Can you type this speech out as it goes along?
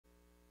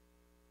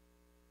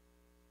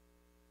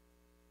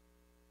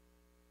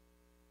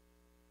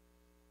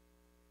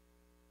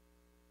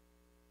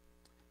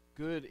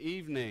Good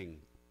evening.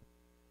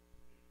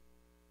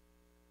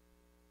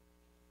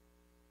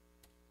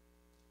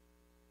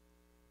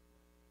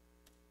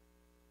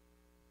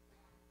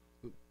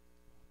 Oop.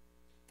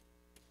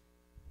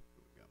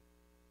 There we go.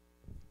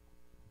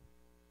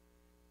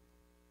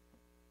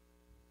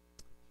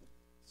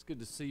 It's good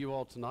to see you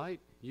all tonight.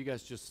 You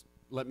guys just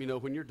let me know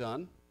when you're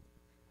done.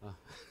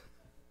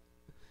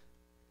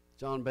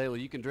 John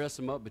Bailey, you can dress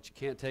him up, but you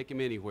can't take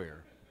him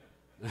anywhere.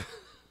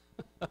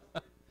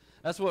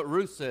 That's what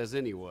Ruth says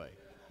anyway.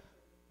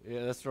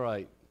 Yeah, that's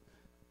right.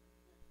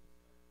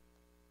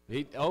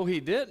 He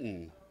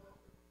didn't.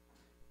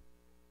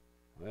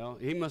 Well,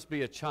 he must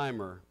be a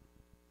chimer.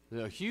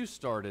 Hugh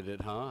started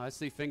it, huh? I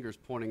see fingers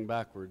pointing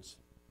backwards.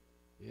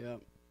 Yeah.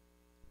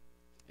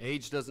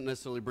 Age doesn't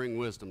necessarily bring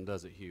wisdom,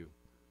 does it, Hugh?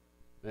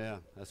 Yeah,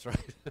 that's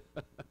right.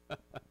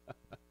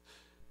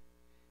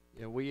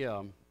 Yeah,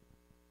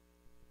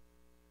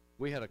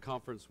 we had a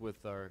conference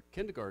with our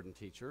kindergarten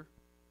teacher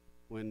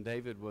when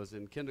David was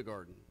in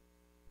kindergarten.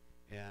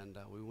 And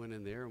we went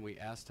in there and we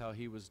asked how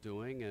he was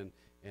doing,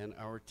 and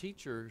our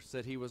teacher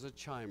said he was a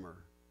chimer.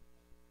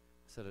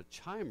 I said, a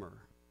chimer?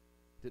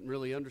 Didn't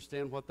really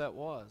understand what that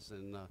was,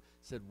 and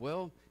said,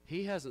 well,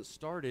 he hasn't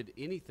started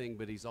anything,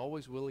 but he's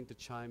always willing to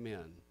chime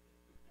in.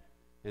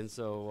 And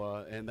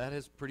so, and that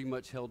has pretty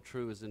much held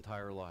true his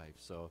entire life.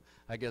 So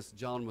I guess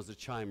John was a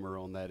chimer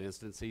on that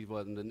instance. He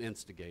wasn't an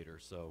instigator.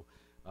 So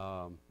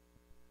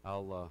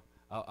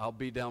I'll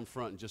be down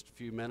front in just a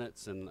few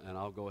minutes, and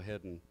I'll go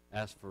ahead and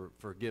ask for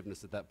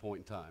forgiveness at that point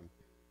in time.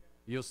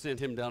 You'll send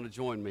him down to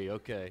join me,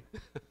 okay.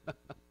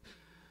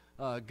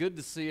 Good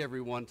to see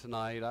everyone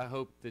tonight. I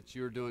hope that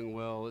you're doing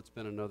well. It's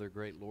been another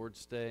great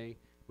Lord's Day.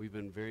 We've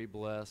been very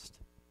blessed.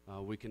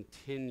 We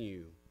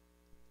continue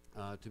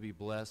to be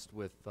blessed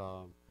with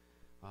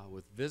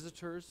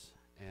visitors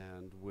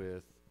and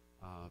with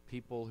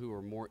people who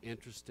are more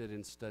interested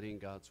in studying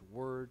God's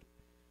Word,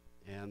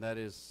 and that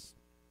is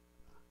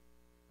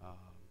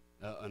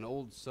an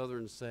old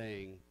Southern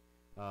saying.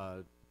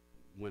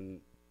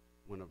 When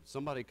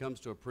somebody comes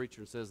to a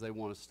preacher and says they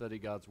want to study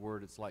God's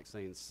Word, it's like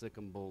saying sick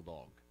 'em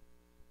bulldog,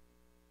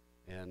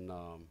 and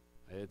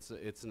it's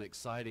an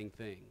exciting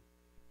thing.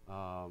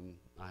 I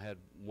had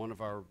one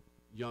of our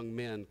young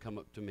men come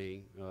up to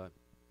me.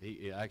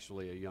 He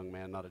actually a young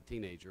man, not a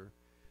teenager,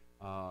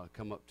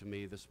 come up to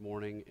me this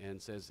morning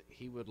and says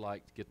he would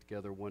like to get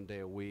together one day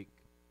a week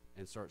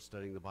and start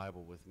studying the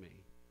Bible with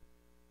me.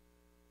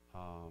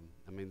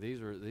 I mean,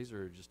 these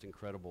are just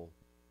incredible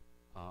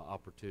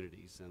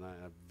opportunities, and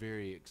I'm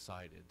very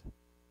excited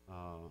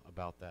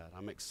about that.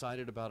 I'm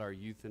excited about our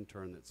youth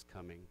intern that's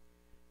coming.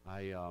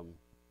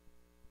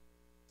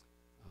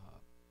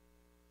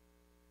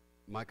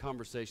 My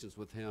conversations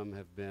with him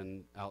have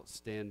been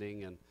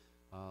outstanding, and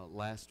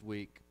last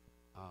week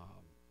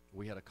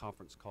we had a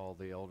conference call,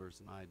 the elders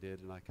and I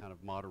did, and I kind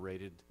of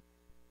moderated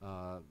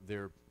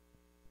their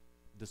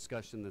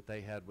discussion that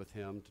they had with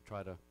him to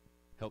try to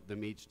help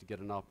them each to get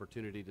an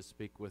opportunity to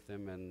speak with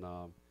him, and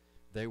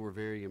they were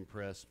very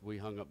impressed. We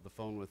hung up the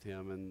phone with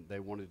him, and they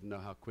wanted to know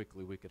how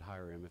quickly we could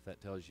hire him, if that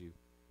tells you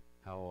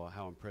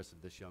how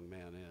impressive this young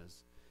man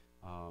is.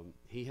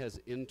 He has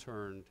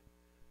interned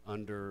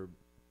under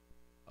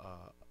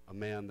a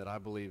man that I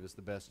believe is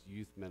the best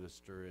youth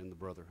minister in the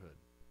Brotherhood.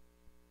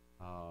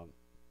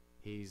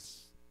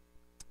 His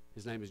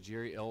name is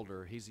Jerry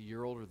Elder. He's a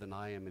year older than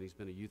I am, and he's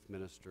been a youth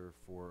minister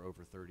for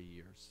over 30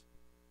 years.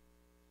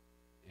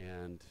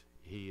 And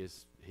he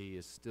is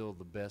still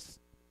the best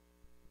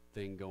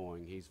thing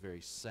going. He's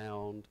very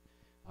sound.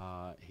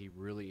 He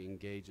really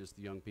engages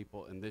the young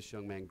people, and this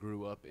young man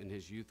grew up in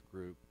his youth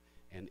group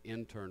and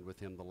interned with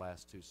him the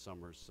last 2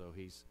 summers, so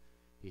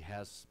he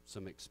has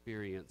some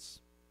experience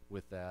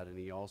with that, and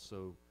he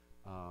also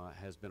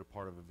has been a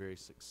part of a very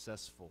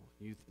successful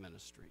youth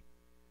ministry.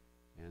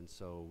 And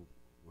so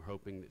we're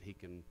hoping that he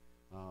can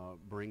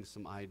bring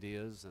some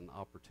ideas and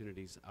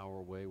opportunities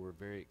our way. We're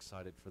very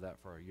excited for that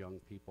for our young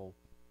people.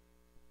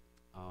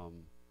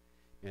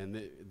 And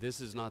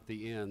this is not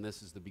the end.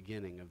 This is the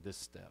beginning of this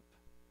step.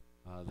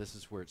 This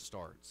is where it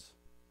starts.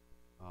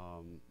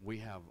 We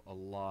have a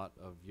lot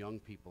of young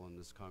people in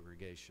this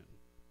congregation.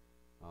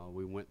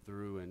 We went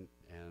through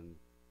and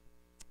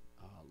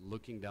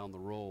looking down the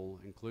roll,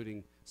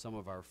 including some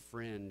of our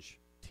fringe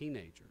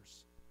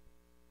teenagers,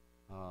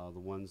 the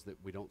ones that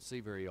we don't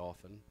see very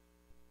often,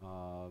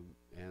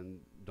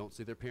 and don't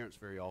see their parents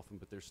very often,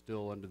 but they're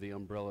still under the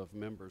umbrella of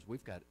members.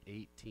 We've got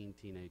 18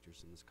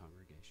 teenagers in this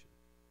congregation.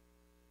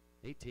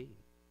 18.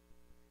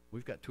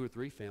 We've got 2 or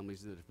 3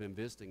 families that have been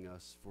visiting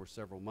us for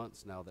several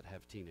months now that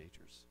have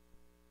teenagers.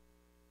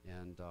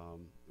 And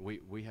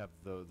we have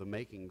the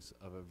makings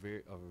of a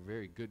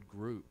very good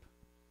group,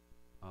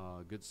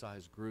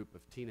 good-sized group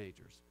of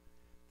teenagers.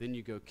 Then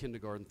you go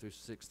kindergarten through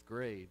 6th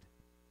grade,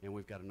 and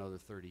we've got another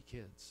 30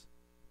 kids.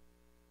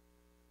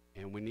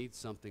 And we need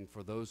something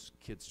for those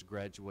kids to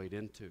graduate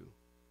into.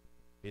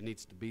 It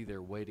needs to be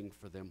there waiting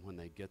for them when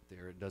they get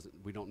there.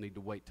 We don't need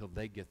to wait till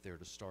they get there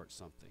to start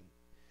something.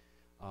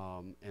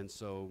 And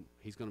so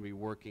he's going to be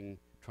working,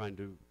 trying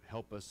to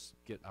help us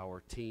get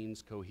our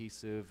teens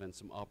cohesive and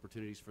some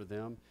opportunities for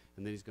them.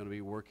 And then he's going to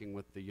be working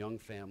with the young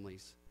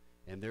families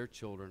and their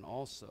children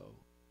also,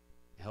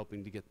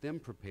 helping to get them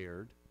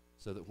prepared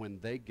so that when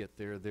they get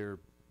there,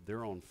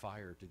 they're on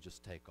fire to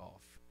just take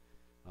off.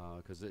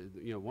 Because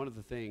one of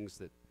the things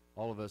that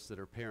all of us that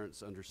are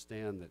parents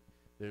understand, that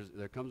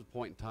there comes a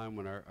point in time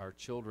when our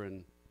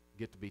children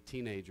get to be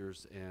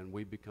teenagers and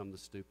we become the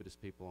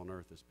stupidest people on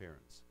earth as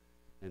parents.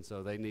 And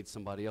so they need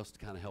somebody else to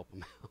kind of help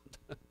them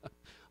out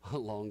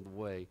along the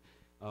way.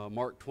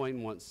 Mark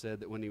Twain once said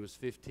that when he was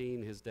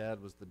 15, his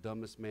dad was the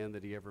dumbest man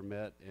that he ever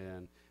met,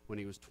 and when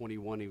he was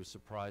 21, he was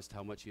surprised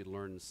how much he had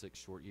learned in 6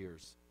 short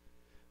years.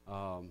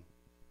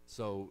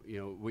 So,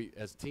 we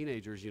as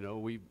teenagers,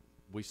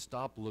 we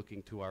stop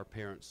looking to our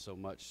parents so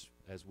much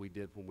as we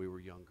did when we were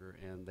younger,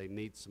 and they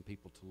need some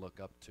people to look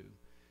up to.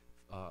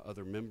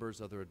 Other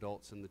members, other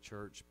adults in the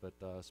church, but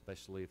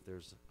especially if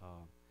there's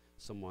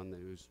someone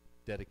who's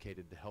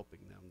dedicated to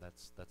helping them,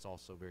 that's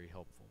also very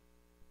helpful.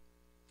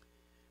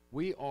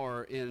 We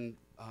are in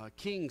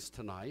Kings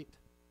tonight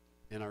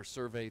in our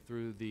survey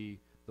through the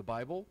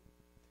Bible.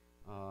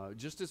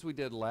 Just as we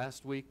did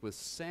last week with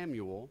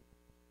Samuel,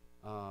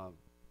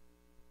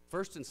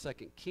 1st and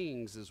 2nd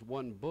Kings is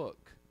one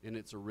book in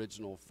its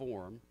original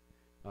form.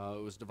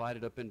 It was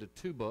divided up into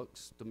 2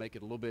 books to make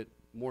it a little bit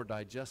more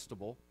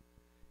digestible.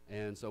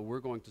 And so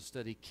we're going to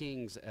study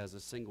Kings as a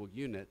single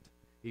unit,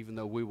 even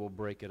though we will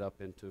break it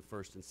up into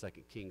 1st and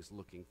 2nd Kings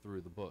looking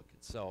through the book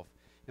itself.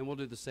 And we'll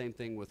do the same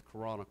thing with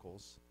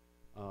Chronicles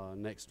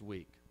next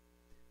week.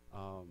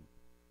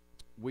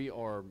 We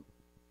are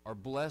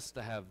blessed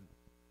to have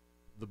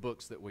the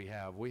books that we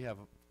have. We have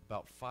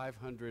about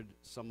 500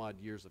 some odd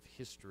years of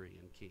history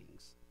in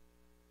Kings.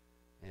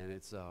 And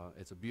it's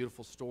a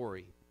beautiful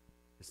story.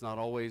 It's not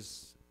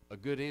always a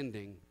good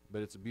ending,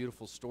 but it's a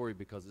beautiful story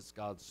because it's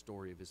God's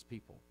story of his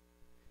people.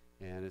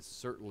 And it's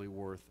certainly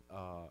worth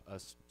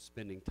us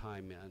spending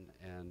time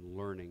in and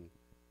learning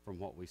from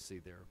what we see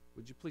there.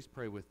 Would you please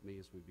pray with me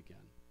as we begin?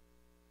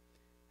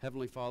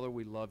 Heavenly Father,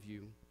 we love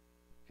you,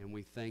 and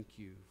we thank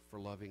you for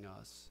loving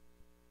us.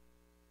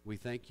 We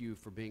thank you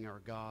for being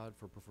our God,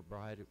 for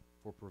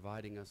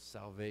providing us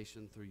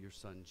salvation through your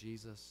Son,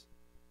 Jesus,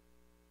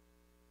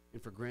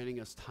 and for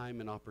granting us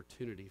time and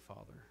opportunity,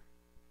 Father,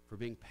 for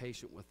being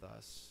patient with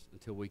us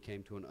until we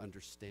came to an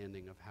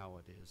understanding of how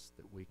it is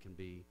that we can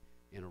be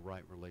in a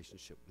right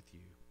relationship with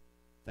you.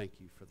 Thank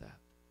you for that.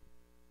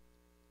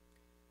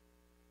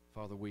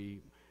 Father,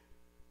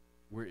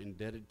 we're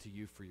indebted to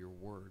you for your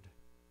word,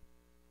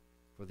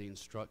 for the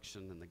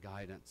instruction and the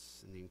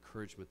guidance and the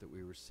encouragement that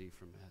we receive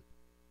from it.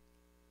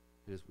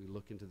 And as we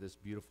look into this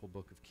beautiful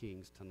book of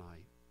Kings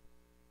tonight,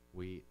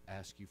 we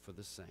ask you for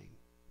the same.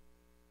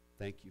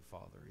 Thank you,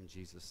 Father, in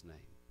Jesus' name.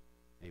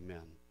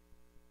 Amen.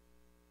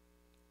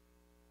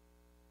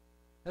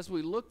 As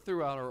we look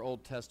throughout our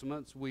Old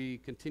Testaments, we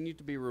continue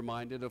to be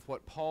reminded of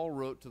what Paul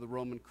wrote to the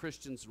Roman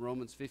Christians in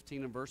Romans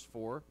 15 and verse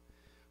 4.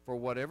 For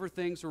whatever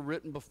things were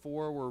written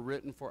before were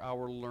written for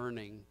our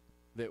learning,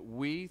 that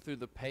we, through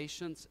the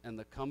patience and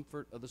the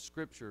comfort of the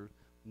Scripture,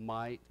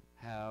 might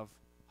have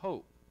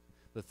hope.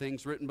 The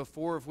things written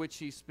before of which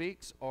he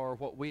speaks are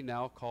what we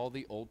now call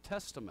the Old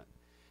Testament.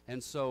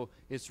 And so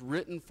it's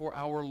written for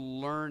our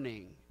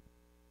learning.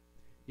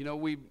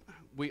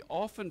 We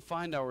often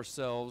find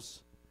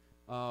ourselves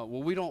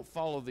we don't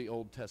follow the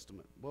Old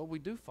Testament. Well, we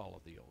do follow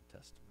the Old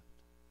Testament.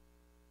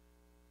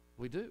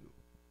 We do.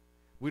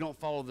 We don't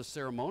follow the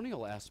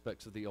ceremonial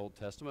aspects of the Old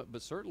Testament,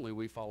 but certainly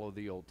we follow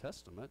the Old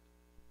Testament.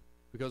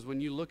 Because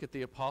when you look at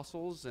the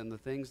apostles and the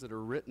things that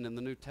are written in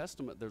the New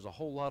Testament, there's a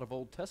whole lot of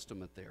Old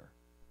Testament there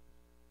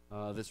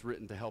that's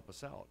written to help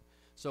us out.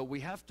 So we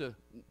have to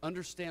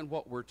understand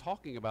what we're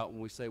talking about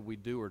when we say we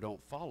do or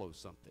don't follow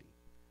something.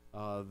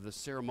 The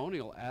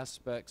ceremonial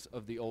aspects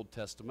of the Old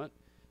Testament,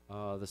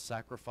 the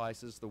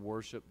sacrifices, the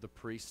worship, the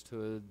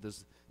priesthood, the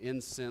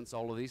incense,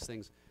 all of these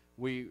things,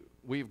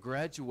 we've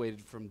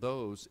graduated from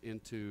those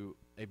into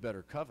a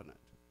better covenant.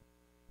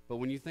 But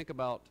when you think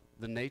about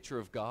the nature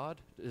of God,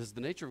 has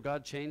the nature of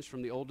God changed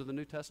from the Old to the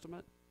New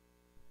Testament?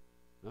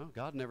 No,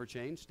 God never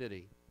changed, did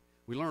he?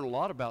 We learn a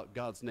lot about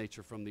God's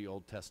nature from the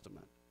Old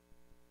Testament.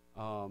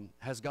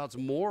 Has God's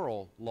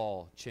moral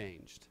law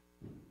changed?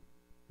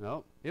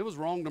 No, it was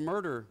wrong to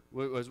murder,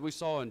 as we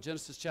saw in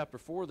Genesis chapter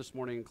 4 this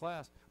morning in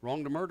class,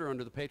 wrong to murder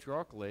under the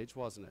patriarchal age,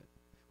 wasn't it?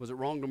 Was it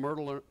wrong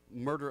to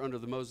murder under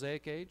the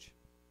Mosaic age?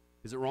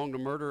 Is it wrong to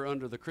murder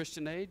under the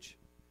Christian age?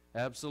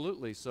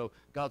 Absolutely. So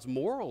God's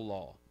moral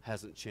law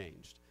hasn't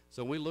changed.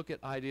 So when we look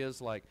at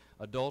ideas like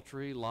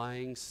adultery,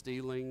 lying,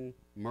 stealing,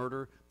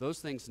 murder, those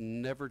things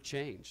never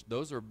change.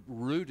 Those are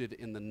rooted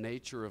in the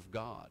nature of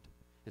God.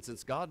 And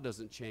since God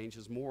doesn't change,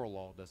 his moral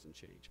law doesn't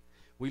change.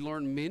 We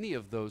learn many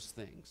of those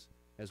things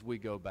as we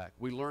go back.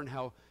 We learn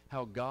how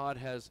God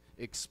has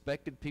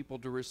expected people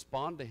to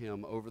respond to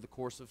him over the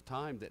course of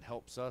time that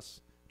helps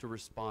us to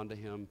respond to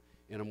him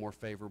in a more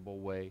favorable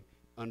way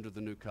under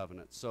the new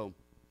covenant. So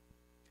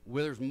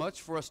there's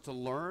much for us to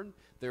learn.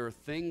 There are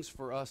things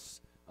for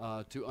us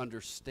to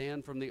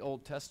understand from the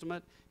Old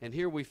Testament. And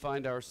here we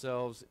find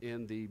ourselves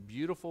in the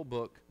beautiful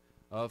book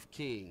of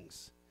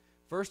Kings.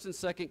 First and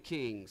Second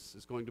Kings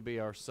is going to be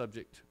our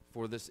subject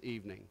for this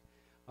evening.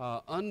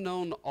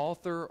 Unknown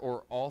author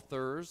or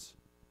authors,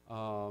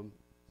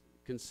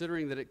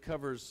 considering that it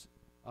covers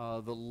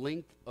the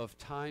length of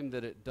time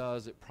that it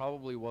does, it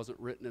probably wasn't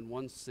written in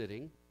one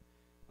sitting.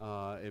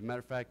 As a matter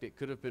of fact, it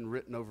could have been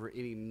written over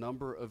any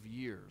number of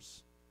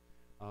years.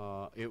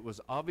 It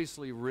was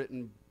obviously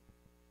written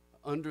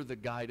under the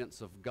guidance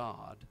of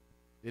God.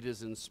 It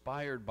is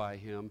inspired by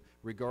him,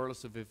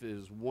 regardless of if it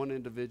is one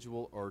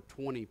individual or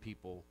 20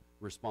 people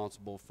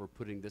responsible for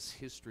putting this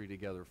history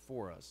together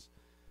for us.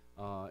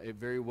 It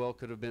very well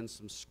could have been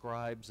some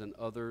scribes and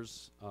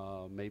others,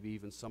 maybe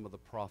even some of the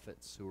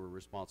prophets who were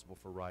responsible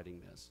for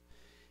writing this.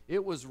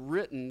 It was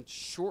written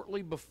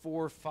shortly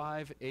before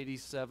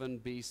 587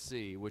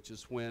 BC, which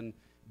is when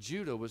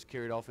Judah was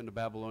carried off into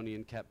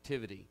Babylonian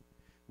captivity,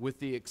 with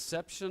the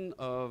exception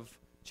of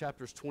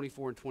chapters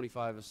 24 and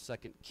 25 of 2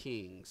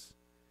 Kings,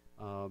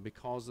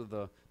 because of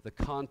the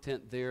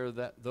content there,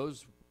 that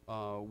those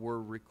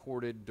were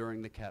recorded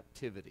during the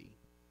captivity.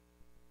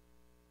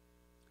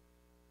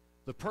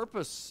 The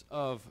purpose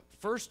of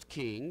 1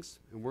 Kings,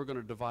 and we're going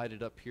to divide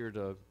it up here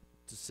to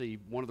see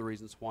one of the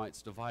reasons why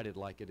it's divided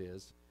like it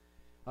is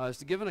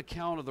to give an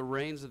account of the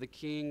reigns of the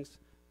kings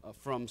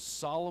from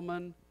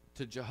Solomon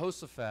to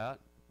Jehoshaphat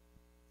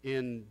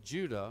in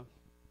Judah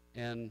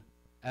and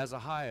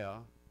Ahaziah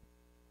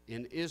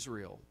in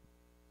Israel.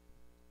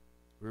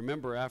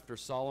 Remember, after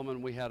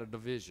Solomon, we had a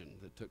division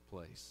that took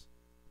place.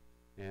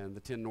 And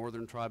the 10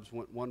 northern tribes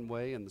went one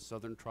way, and the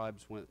southern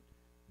tribes went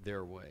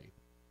their way.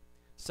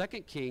 2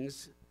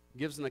 Kings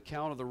gives an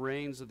account of the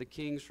reigns of the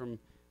kings from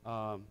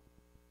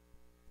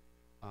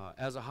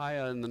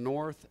Ahaziah in the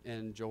north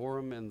and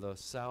Jehoram in the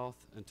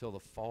south until the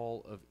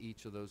fall of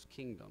each of those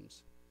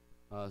kingdoms.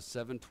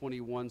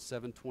 721,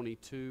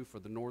 722 for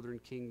the northern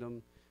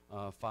kingdom.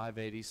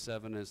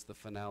 587 is the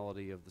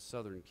finality of the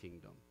southern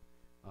kingdom,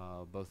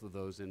 both of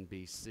those in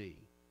BC.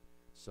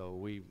 So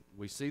we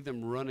see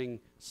them running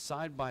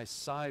side by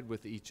side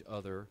with each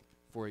other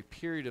for a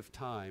period of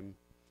time,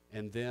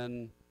 and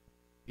then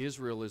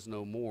Israel is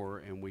no more,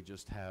 and we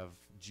just have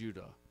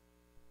Judah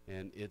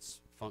and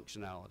its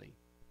functionality.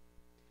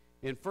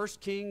 In 1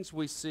 Kings,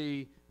 we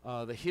see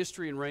the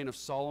history and reign of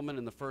Solomon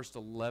in the first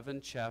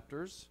 11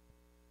 chapters.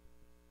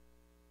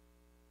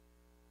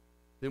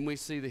 Then we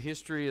see the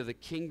history of the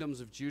kingdoms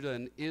of Judah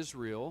and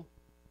Israel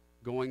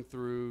going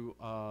through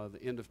the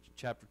end of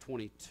chapter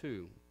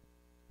 22.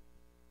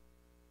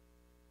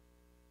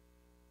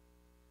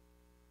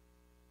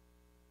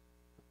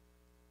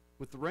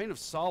 With the reign of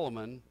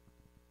Solomon,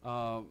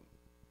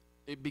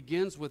 it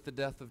begins with the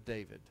death of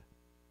David.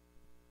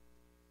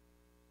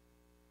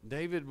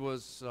 David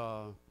was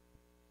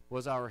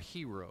our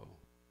hero,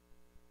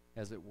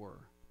 as it were.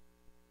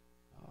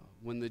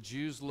 When the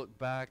Jews look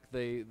back,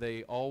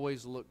 they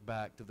always look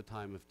back to the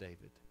time of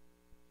David.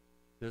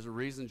 There's a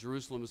reason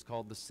Jerusalem is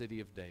called the city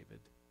of David.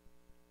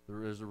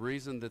 There is a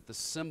reason that the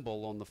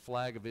symbol on the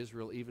flag of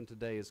Israel even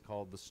today is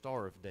called the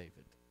Star of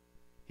David.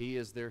 He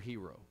is their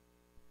hero.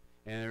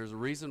 And there's a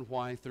reason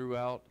why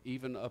throughout,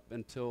 even up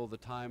until the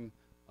time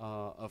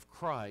of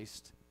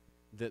Christ,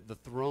 that the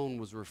throne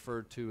was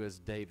referred to as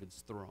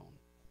David's throne.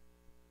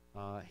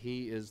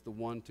 He is the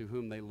one to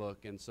whom they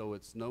look, and so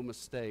it's no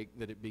mistake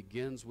that it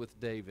begins with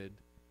David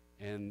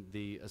and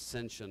the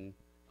ascension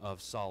of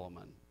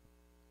Solomon.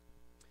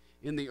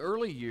 In the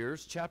early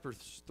years, chapter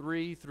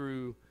 3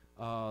 through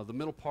the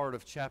middle part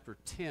of chapter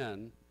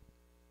 10,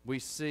 we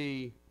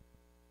see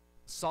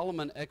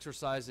Solomon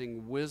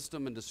exercising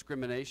wisdom and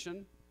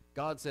discrimination.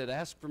 God said,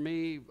 ask for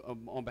me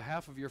on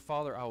behalf of your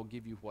father, I will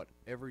give you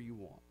whatever you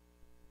want.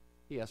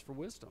 He asked for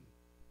wisdom.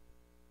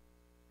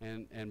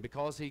 And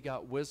because he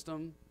got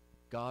wisdom,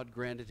 God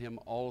granted him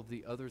all of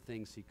the other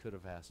things he could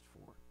have asked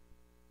for.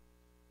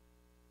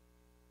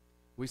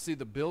 We see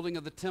the building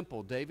of the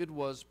temple. David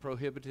was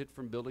prohibited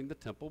from building the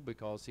temple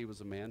because he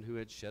was a man who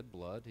had shed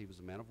blood. He was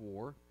a man of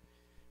war.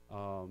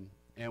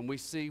 And we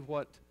see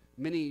what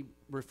many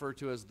refer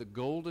to as the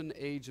golden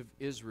age of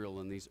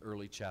Israel in these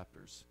early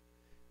chapters.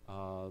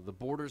 The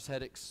borders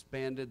had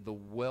expanded. The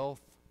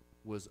wealth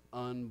was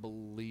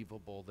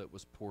unbelievable that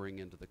was pouring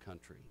into the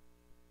country.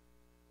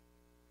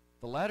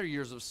 The latter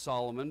years of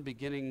Solomon,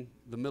 beginning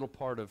the middle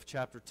part of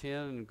chapter 10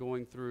 and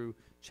going through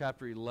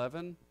chapter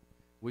 11,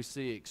 we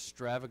see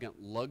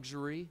extravagant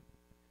luxury.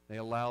 They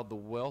allowed the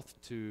wealth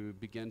to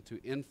begin to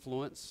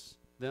influence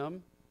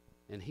them,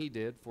 and he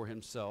did for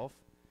himself.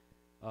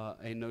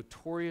 A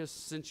notorious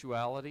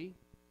sensuality,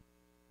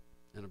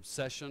 an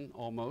obsession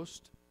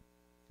almost,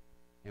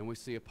 and we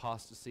see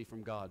apostasy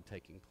from God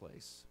taking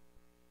place.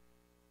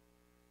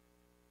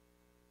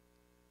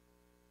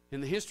 In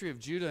the history of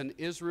Judah and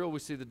Israel, we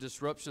see the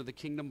disruption of the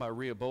kingdom by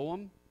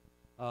Rehoboam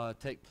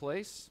take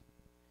place.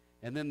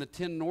 And then the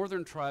 10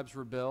 northern tribes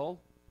rebel,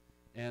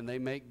 and they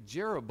make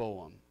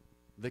Jeroboam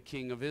the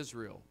king of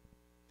Israel.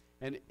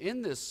 And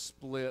in this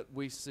split,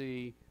 we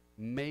see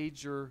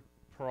major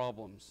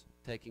problems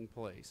taking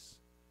place.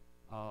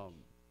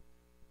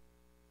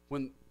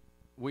 when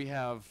we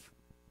have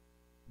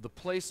the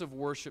place of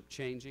worship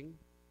changing,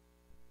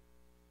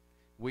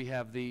 we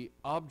have the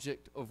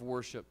object of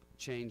worship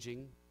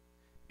changing,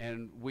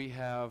 and we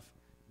have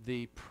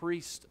the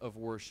priest of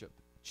worship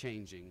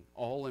changing,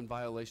 all in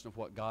violation of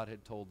what God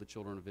had told the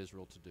children of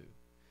Israel to do.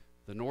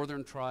 The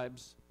northern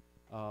tribes,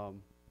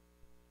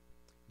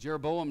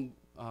 Jeroboam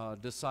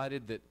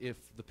decided that if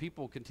the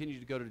people continue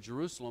to go to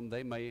Jerusalem,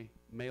 they may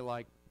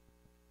like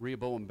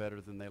Rehoboam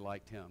better than they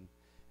liked him.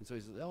 And so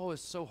he said, oh,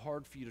 it's so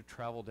hard for you to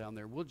travel down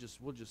there. We'll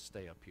just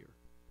stay up here.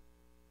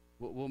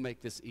 We'll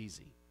make this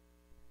easy.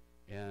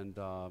 And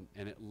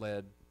it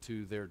led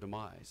to their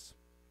demise.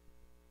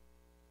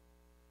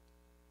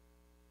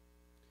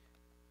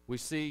 We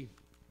see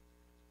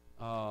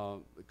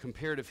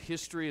comparative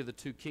history of the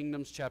two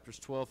kingdoms, chapters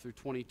 12 through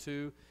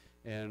 22.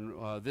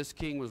 And this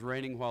king was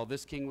reigning while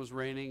this king was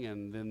reigning,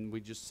 and then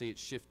we just see it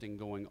shifting,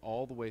 going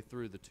all the way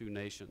through the two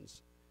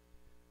nations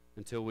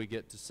until we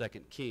get to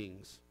 2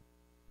 Kings.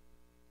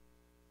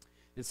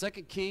 In 2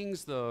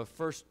 Kings, the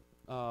first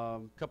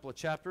couple of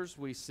chapters,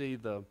 we see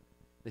the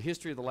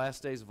history of the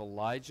last days of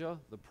Elijah,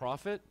 the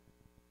prophet.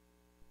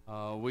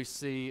 We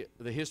see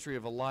the history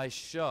of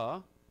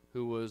Elisha,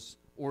 who was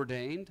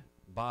ordained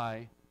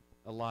by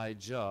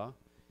Elijah.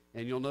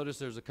 And you'll notice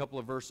there's a couple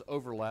of verse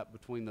overlap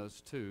between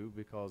those two,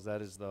 because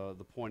that is the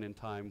point in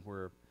time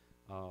where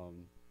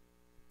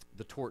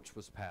the torch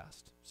was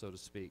passed, so to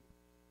speak.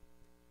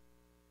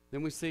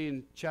 Then we see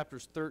in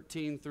chapters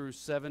 13 through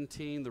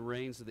 17 the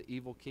reigns of the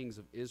evil kings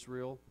of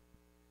Israel,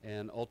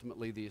 and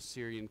ultimately the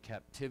Assyrian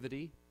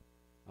captivity,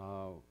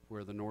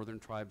 where the northern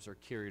tribes are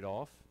carried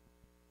off.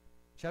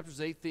 Chapters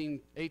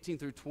 18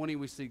 through 20,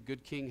 we see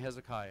good King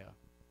Hezekiah.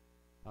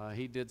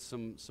 He did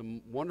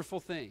some wonderful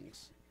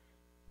things.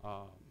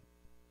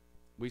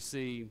 We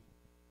see,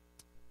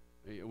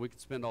 we could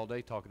spend all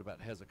day talking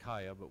about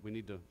Hezekiah, but we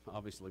need to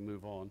obviously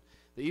move on.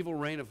 The evil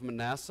reign of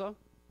Manasseh.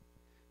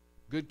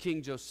 Good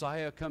King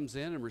Josiah comes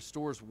in and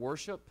restores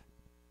worship.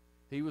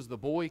 He was the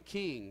boy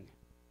king,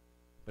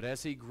 but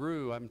as he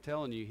grew, I'm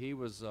telling you, he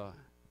was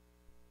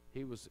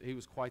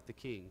quite the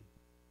king.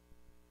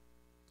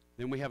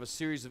 Then we have a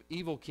series of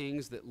evil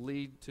kings that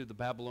lead to the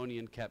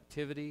Babylonian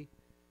captivity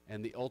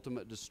and the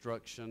ultimate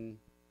destruction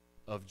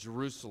of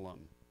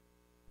Jerusalem.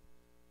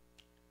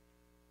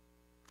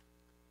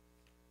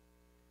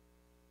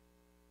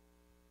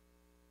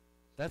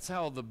 That's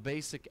how the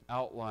basic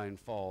outline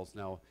falls.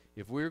 Now,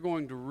 if we're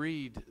going to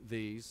read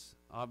these,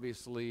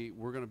 obviously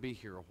we're going to be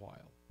here a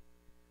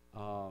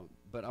while.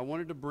 But I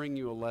wanted to bring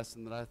you a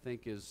lesson that I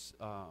think is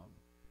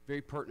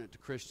very pertinent to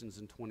Christians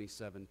in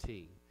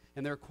 2017.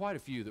 And there are quite a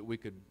few that we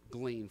could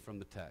glean from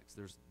the text.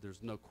 There's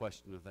no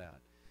question of that.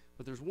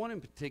 But there's one in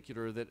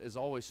particular that has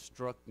always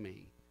struck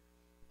me.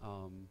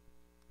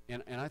 And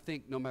I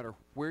think no matter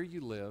where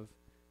you live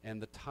and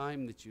the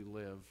time that you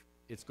live,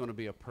 it's going to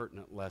be a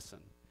pertinent lesson.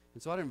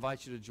 And so I'd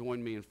invite you to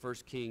join me in 1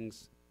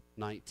 Kings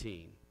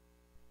 19.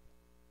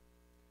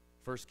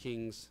 1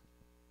 Kings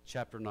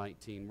chapter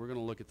 19. We're going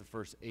to look at the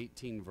first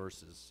 18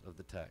 verses of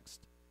the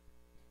text.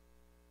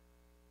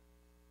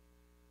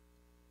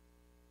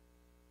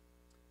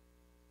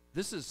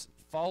 This is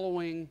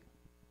following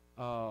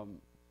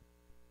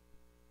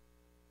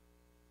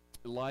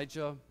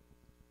Elijah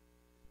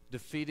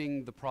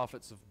defeating the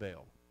prophets of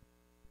Baal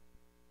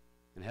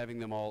and having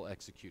them all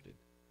executed.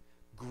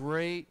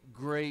 Great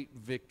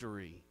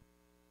victory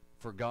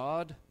for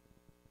God,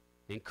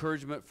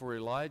 encouragement for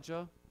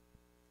Elijah,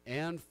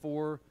 and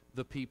for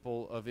the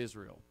people of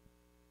Israel.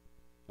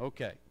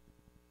 Okay.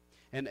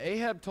 And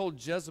Ahab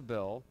told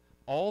Jezebel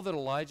all that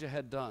Elijah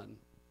had done,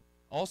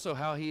 also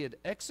how he had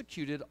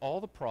executed all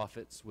the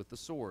prophets with the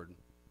sword.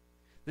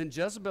 Then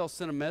Jezebel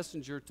sent a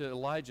messenger to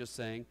Elijah,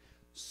 saying,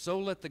 so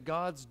let the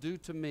gods do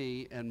to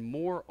me, and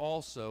more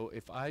also,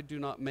 if I do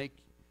not make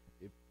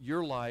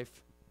your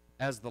life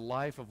as the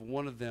life of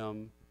one of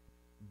them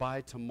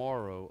by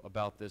tomorrow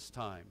about this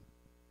time.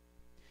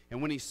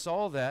 And when he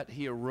saw that,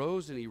 he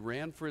arose and he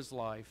ran for his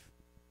life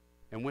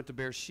and went to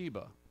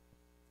Beersheba,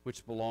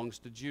 which belongs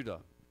to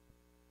Judah,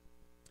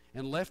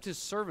 and left his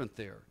servant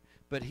there.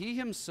 But he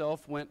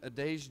himself went a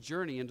day's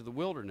journey into the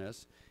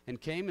wilderness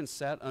and came and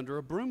sat under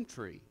a broom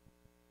tree.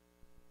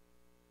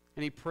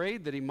 And he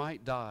prayed that he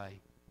might die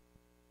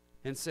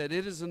and said,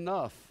 it is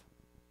enough.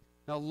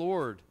 Now,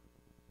 Lord,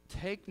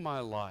 take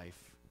my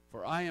life,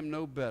 for I am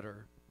no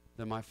better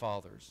than my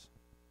father's.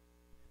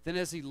 Then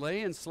as he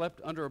lay and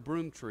slept under a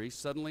broom tree,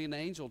 suddenly an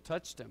angel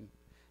touched him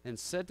and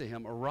said to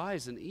him,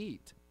 arise and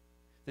eat.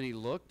 Then he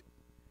looked,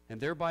 and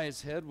there by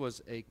his head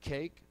was a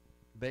cake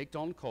baked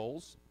on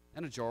coals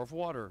and a jar of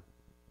water.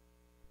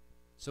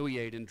 So he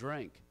ate and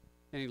drank,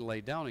 and he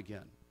lay down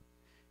again.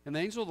 And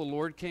the angel of the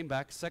Lord came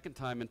back a second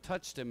time and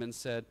touched him and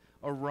said,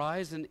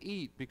 arise and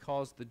eat,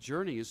 because the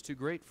journey is too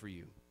great for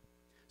you.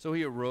 So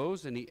he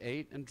arose and he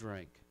ate and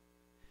drank.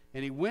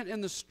 And he went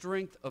in the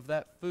strength of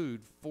that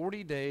food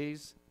 40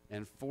 days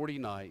and 40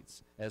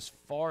 nights, as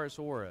far as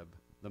Horeb,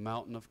 the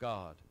mountain of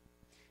God.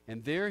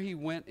 And there he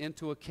went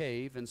into a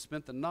cave and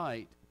spent the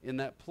night in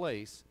that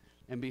place.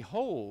 And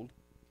behold,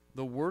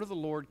 the word of the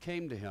Lord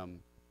came to him.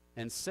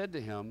 and said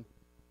to him,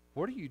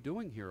 "What are you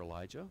doing here,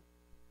 Elijah?"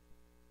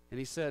 And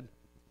he said,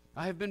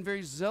 "I have been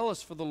very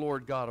zealous for the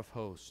Lord God of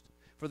hosts.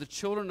 For the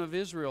children of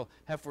Israel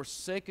have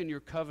forsaken your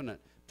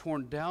covenant,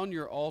 torn down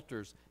your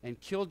altars, and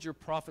killed your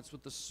prophets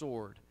with the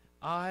sword.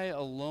 I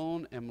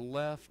alone am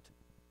left,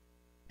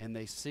 and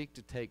they seek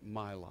to take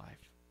my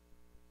life."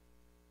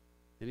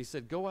 Then he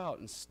said, "Go out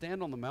and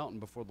stand on the mountain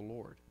before the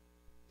Lord."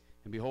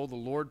 And behold, the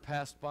Lord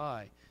passed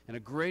by, and a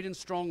great and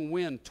strong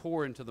wind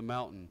tore into the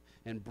mountain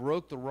and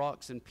broke the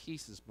rocks in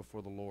pieces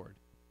before the Lord.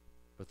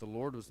 But the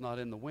Lord was not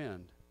in the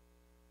wind.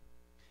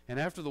 And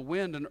after the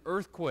wind, an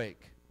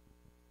earthquake.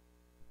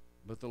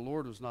 But the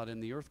Lord was not in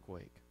the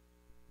earthquake.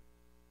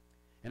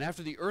 And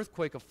after the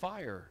earthquake, a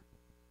fire.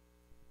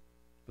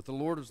 But the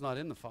Lord was not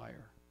in the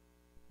fire.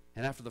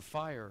 And after the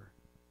fire,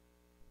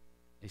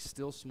 a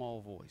still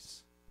small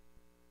voice.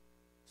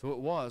 So it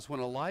was,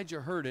 when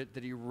Elijah heard it,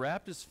 that he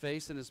wrapped his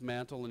face in his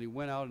mantle, and he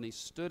went out and he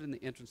stood in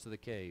the entrance of the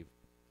cave.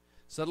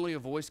 Suddenly a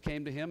voice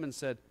came to him and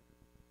said,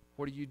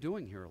 "What are you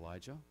doing here,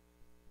 Elijah?"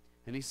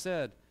 And he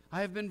said, "I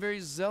have been very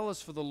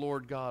zealous for the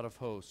Lord God of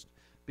hosts,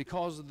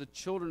 because the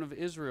children of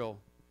Israel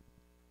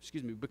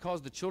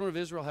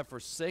have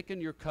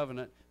forsaken your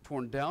covenant,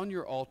 torn down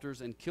your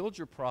altars, and killed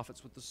your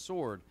prophets with the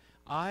sword.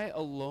 I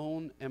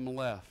alone am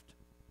left,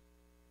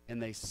 and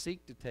they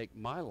seek to take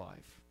my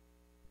life."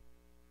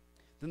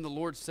 Then the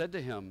Lord said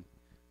to him,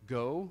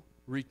 "Go,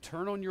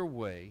 return on your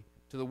way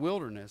to the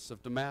wilderness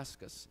of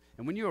Damascus,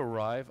 and when you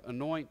arrive,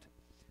 anoint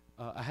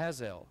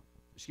Hazael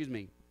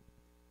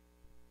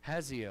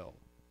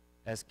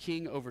as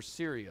king over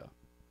Syria,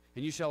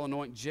 and you shall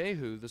anoint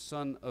Jehu the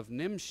son of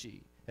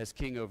Nimshi as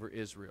king over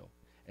Israel,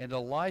 and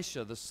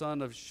Elisha the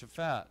son of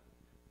Shaphat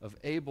of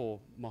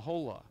Abel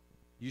Maholah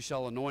you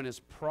shall anoint as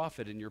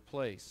prophet in your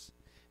place.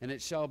 And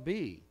it shall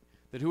be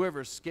that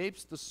whoever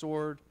escapes the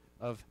sword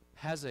of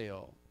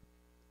Hazael,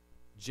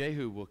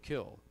 Jehu will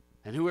kill,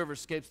 and whoever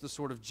escapes the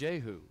sword of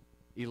Jehu,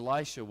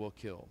 Elisha will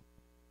kill.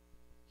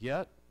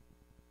 Yet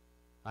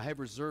I have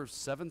reserved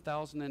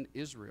 7,000 in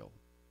Israel,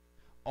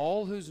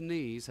 all whose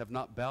knees have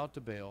not bowed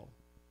to Baal,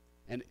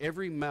 and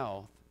every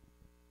mouth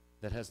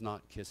that has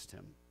not kissed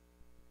him."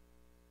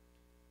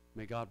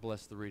 May God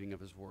bless the reading of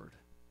his word.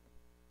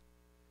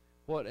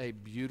 What a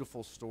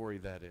beautiful story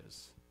that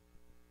is.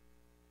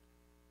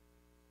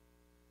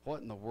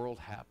 What in the world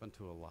happened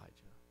to Elijah?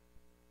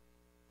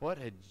 What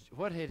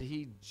had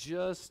he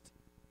just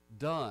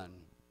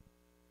done?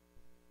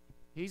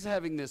 He's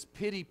having this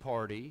pity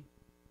party.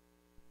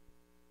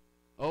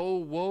 Oh,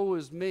 woe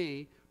is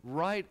me,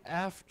 right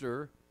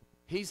after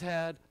he's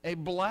had a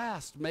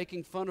blast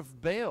making fun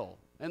of Baal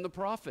and the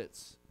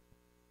prophets.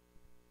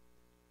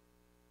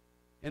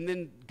 And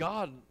then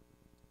God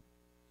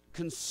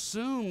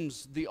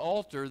consumes the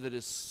altar that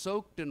is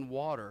soaked in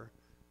water,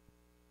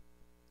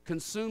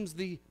 consumes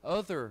the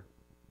other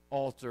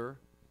altar,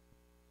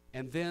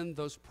 and then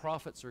those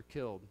prophets are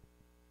killed.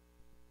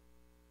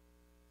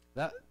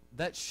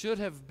 That should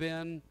have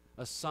been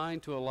a sign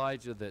to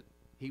Elijah that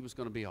he was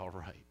going to be all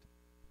right.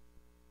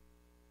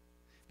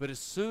 But as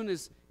soon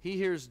as he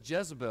hears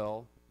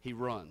Jezebel, he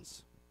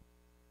runs.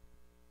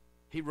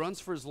 He runs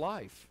for his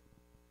life.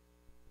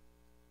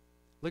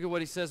 Look at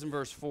what he says in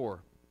verse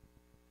 4.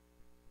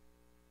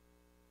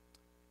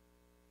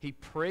 He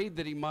prayed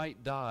that he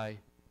might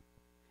die.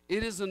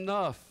 "It is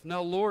enough.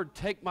 Now, Lord,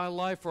 take my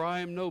life, for I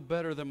am no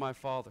better than my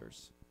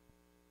fathers."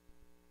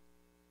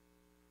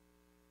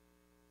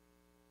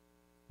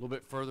 A little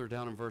bit further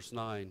down in verse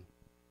 9,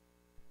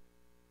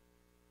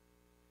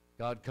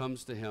 God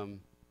comes to him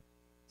and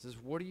says,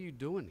 "What are you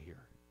doing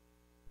here?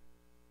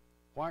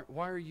 Why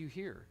are you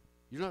here?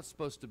 You're not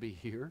supposed to be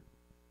here."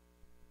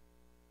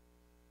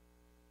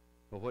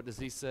 But what does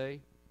he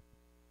say?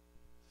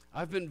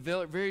 "I've been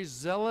very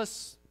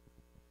zealous.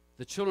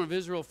 The children of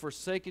Israel have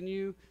forsaken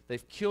you.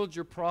 They've killed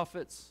your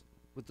prophets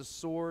with the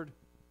sword,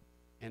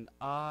 and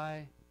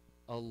I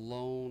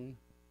alone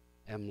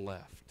am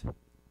left."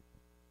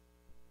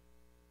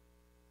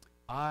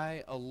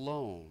 I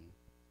alone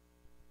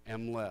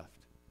am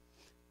left.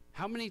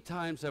 How many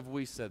times have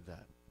we said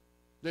that?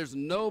 There's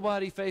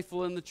nobody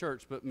faithful in the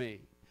church but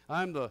me.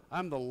 I'm the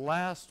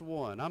last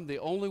one. I'm the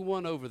only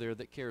one over there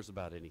that cares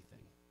about anything.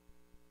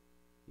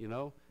 You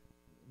know,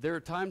 there are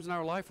times in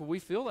our life where we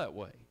feel that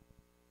way.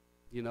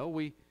 You know,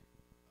 we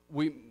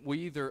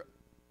either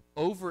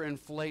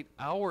overinflate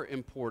our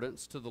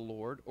importance to the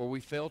Lord, or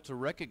we fail to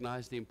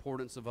recognize the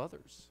importance of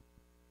others.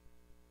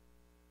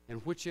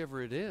 And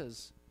whichever it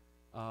is,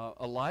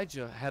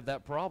 Elijah had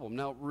that problem.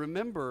 Now,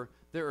 remember,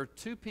 there are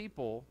two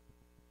people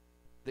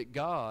that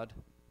God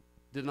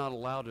did not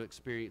allow to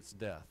experience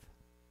death.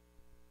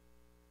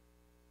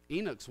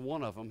 Enoch's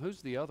one of them.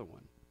 Who's the other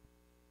one?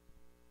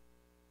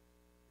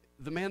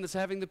 The man that's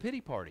having the pity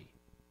party.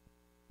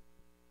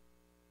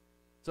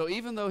 So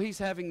even though he's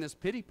having this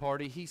pity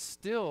party, he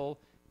still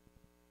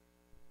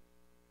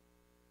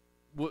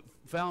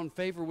found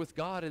favor with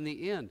God in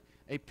the end.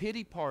 A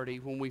pity party,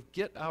 when we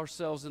get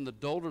ourselves in the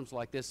doldrums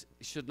like this,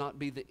 should not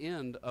be the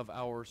end of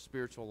our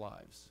spiritual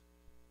lives.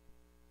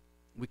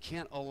 We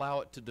can't allow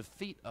it to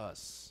defeat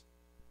us.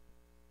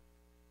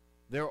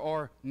 There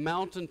are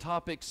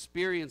mountaintop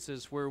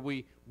experiences where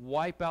we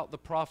wipe out the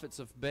prophets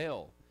of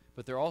Baal,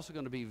 but there are also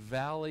going to be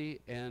valley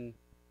and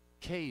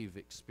cave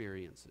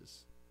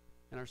experiences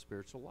in our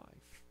spiritual life.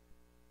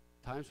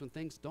 Times when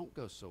things don't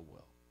go so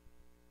well.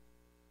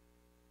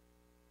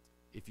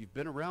 If you've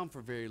been around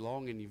for very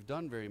long and you've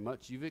done very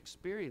much, you've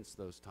experienced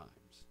those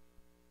times.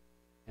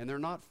 And they're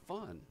not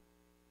fun.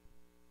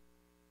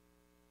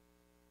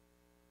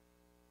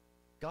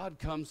 God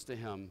comes to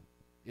him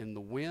in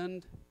the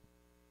wind,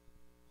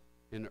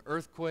 in the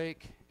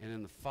earthquake, and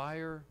in the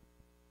fire.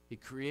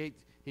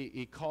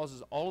 He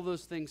causes all of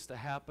those things to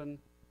happen,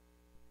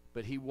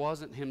 but he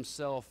wasn't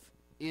himself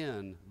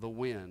in the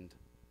wind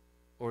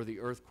or the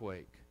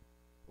earthquake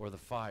or the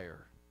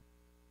fire.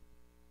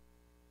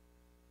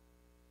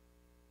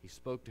 He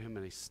spoke to him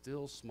in a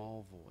still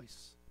small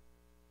voice.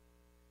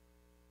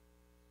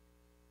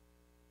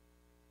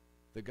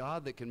 The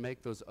God that can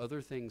make those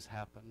other things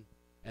happen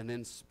and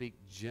then speak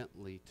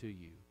gently to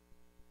you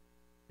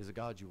is a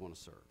God you want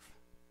to serve.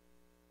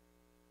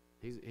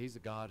 He's a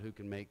God who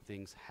can make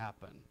things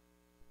happen.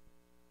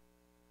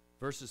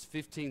 Verses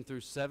 15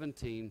 through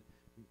 17,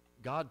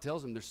 God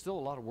tells him there's still a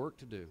lot of work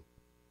to do.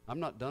 I'm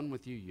not done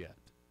with you yet.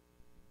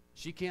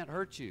 She can't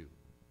hurt you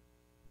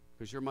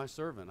because you're my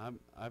servant.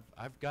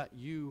 I've got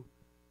you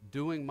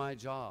doing my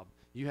job.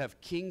 You have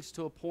kings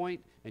to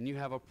appoint, and you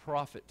have a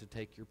prophet to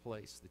take your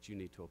place that you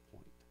need to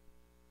appoint.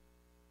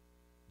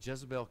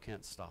 Jezebel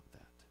can't stop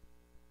that.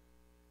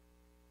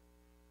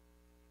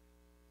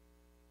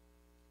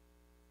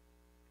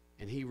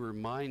 And he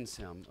reminds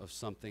him of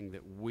something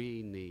that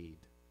we need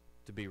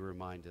to be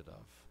reminded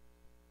of.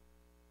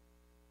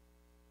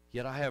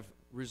 Yet I have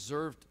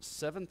reserved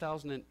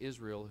 7,000 in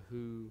Israel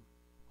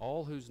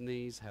all whose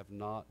knees have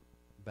not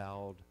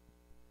bowed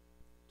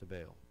to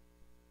Baal.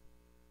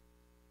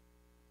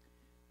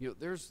 You know,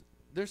 there's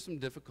some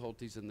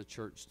difficulties in the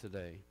church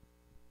today.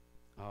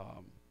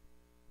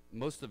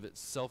 Most of it's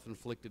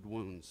self-inflicted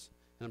wounds.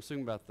 And I'm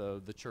speaking about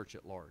the church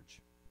at large.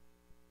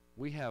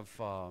 We have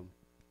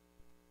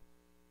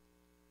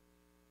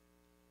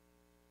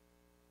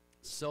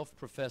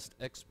self-professed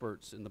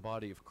experts in the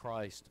body of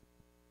Christ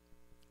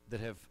that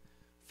have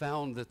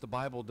found that the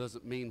Bible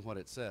doesn't mean what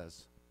it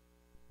says,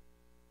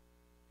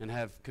 and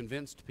have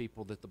convinced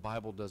people that the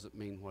Bible doesn't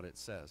mean what it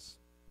says.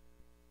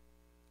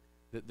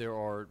 That there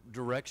are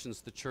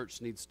directions the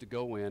church needs to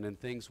go in and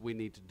things we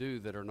need to do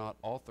that are not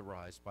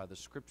authorized by the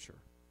Scripture.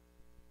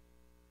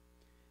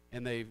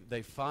 And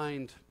they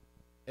find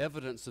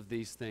evidence of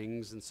these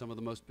things in some of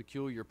the most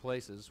peculiar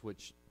places,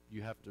 which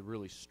you have to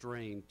really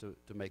strain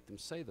to make them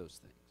say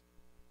those things.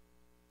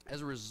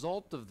 As a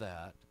result of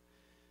that,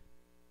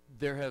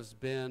 there has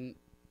been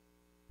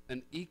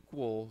an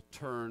equal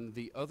turn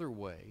the other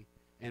way,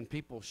 and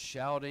people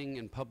shouting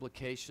in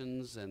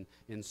publications and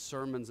in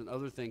sermons and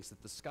other things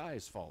that the sky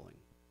is falling.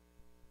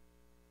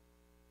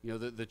 You know,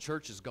 the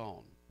church is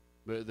gone.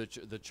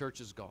 The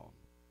church is gone.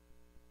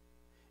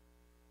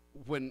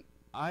 When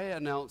I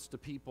announced to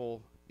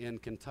people in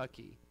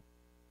Kentucky,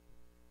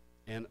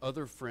 and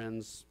other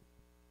friends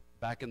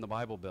back in the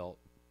Bible Belt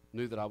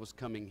knew that I was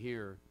coming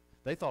here,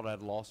 they thought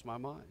I'd lost my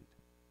mind.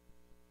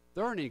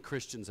 There aren't any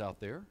Christians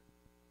out there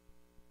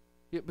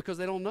because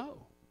they don't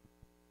know.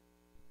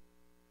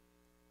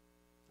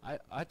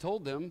 I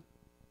told them,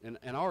 and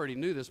I already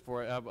knew this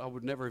before, I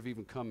would never have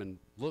even come and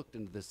looked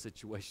into this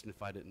situation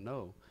if I didn't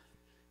know.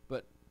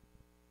 But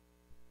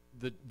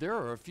there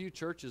are a few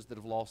churches that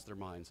have lost their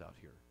minds out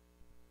here.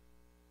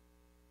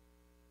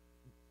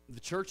 The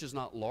church is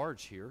not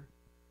large here,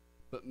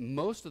 but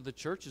most of the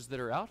churches that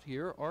are out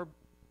here are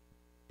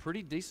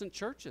pretty decent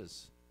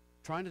churches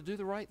trying to do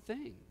the right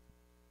thing.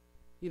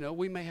 You know,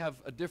 we may have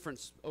a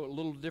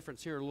little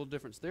difference here, a little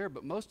difference there,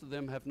 but most of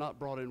them have not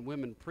brought in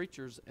women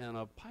preachers and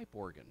a pipe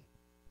organ,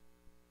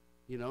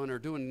 you know, and are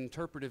doing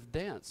interpretive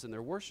dance in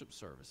their worship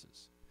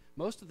services.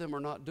 Most of them are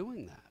not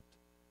doing that.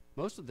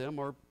 Most of them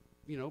are,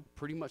 you know,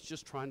 pretty much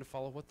just trying to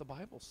follow what the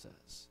Bible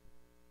says.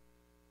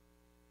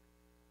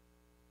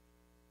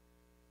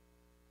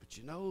 But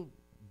you know,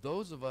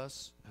 those of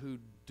us who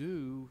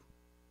do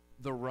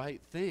the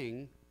right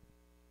thing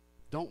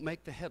don't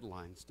make the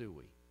headlines, do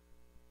we?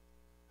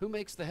 Who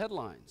makes the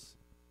headlines?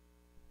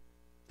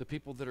 The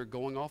people that are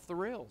going off the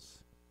rails.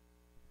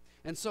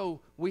 And so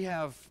we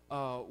have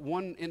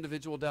one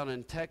individual down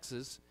in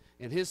Texas,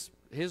 and his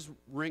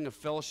ring of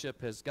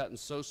fellowship has gotten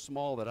so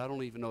small that I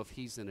don't even know if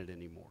he's in it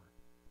anymore.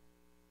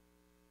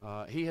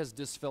 He has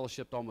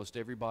disfellowshipped almost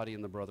everybody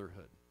in the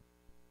brotherhood.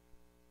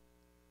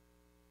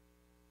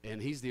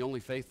 And he's the only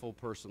faithful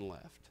person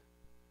left.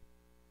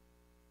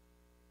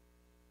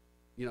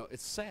 You know,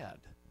 it's sad.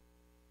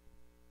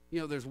 You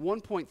know, there's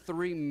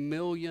 1.3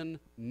 million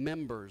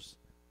members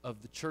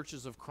of the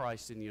churches of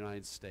Christ in the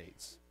United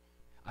States.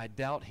 I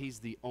doubt he's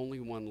the only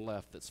one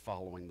left that's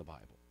following the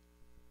Bible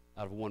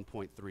out of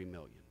 1.3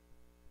 million.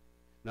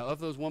 Now, of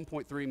those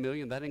 1.3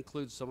 million, that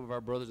includes some of our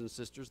brothers and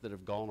sisters that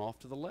have gone off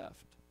to the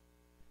left.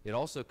 It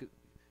also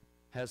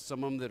has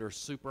some of them that are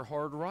super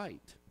hard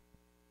right.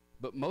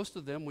 But most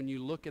of them, when you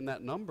look in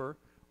that number,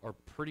 are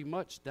pretty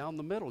much down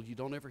the middle. You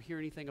don't ever hear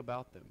anything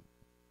about them.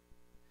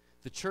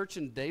 The church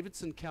in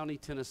Davidson County,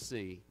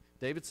 Tennessee,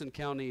 Davidson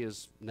County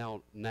is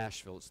now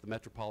Nashville. It's the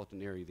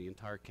metropolitan area. The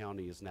entire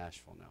county is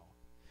Nashville now.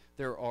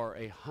 There are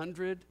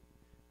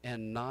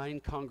 109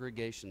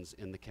 congregations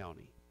in the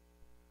county.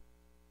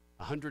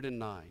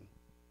 109.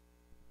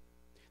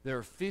 There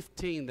are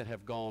 15 that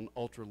have gone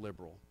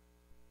ultra-liberal.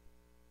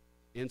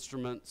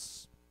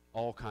 Instruments,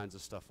 all kinds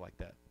of stuff like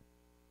that.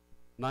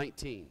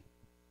 19.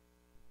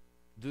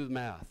 Do the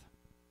math.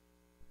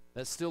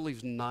 That still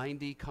leaves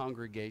 90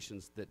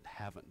 congregations that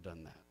haven't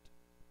done that.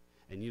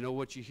 And you know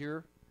what you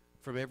hear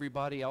from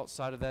everybody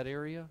outside of that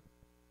area?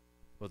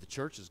 Well, the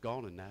church is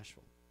gone in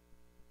Nashville.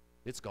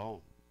 It's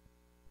gone.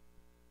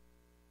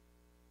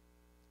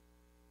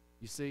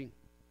 You see,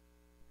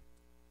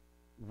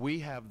 we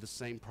have the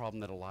same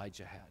problem that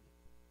Elijah had.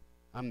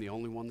 I'm the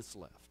only one that's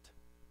left.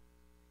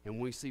 And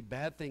when we see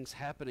bad things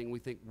happening, we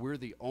think we're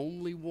the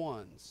only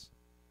ones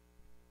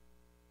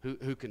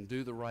who can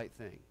do the right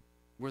thing.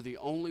 We're the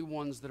only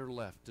ones that are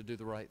left to do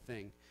the right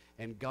thing.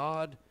 And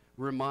God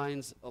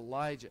reminds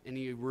Elijah, and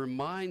he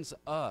reminds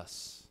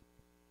us,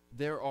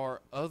 there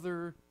are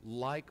other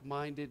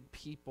like-minded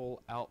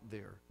people out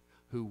there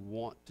who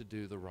want to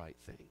do the right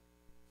thing.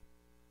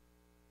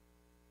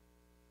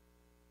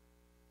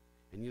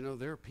 And you know,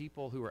 there are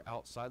people who are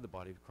outside the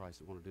body of Christ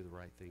that want to do the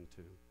right thing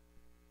too.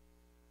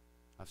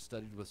 I've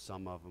studied with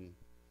some of them,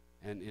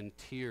 and in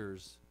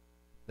tears,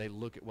 they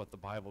look at what the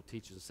Bible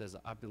teaches and says,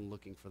 I've been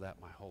looking for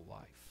that my whole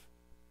life.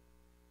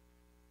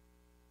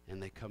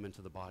 And they come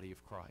into the body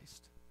of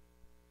Christ.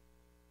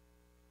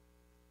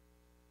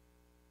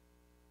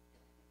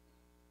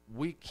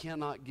 We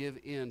cannot give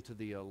in to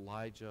the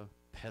Elijah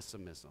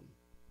pessimism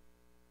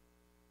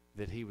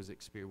that he was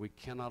experiencing. We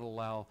cannot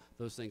allow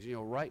those things. You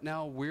know, right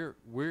now we're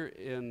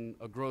in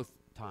a growth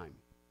time.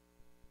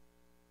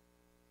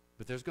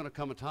 But there's going to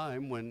come a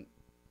time when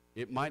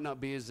it might not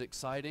be as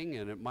exciting,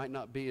 and it might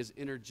not be as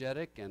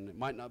energetic, and it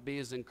might not be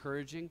as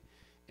encouraging,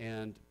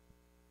 and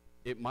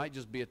it might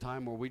just be a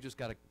time where we just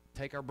got to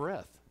take our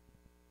breath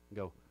and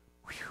go,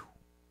 whew,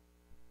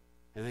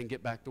 and then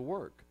get back to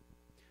work.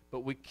 But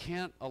we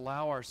can't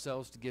allow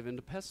ourselves to give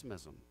into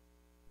pessimism.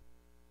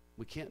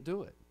 We can't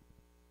do it.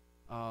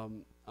 I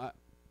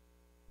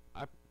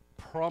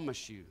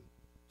promise you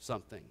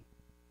something.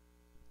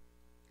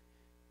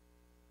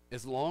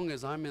 As long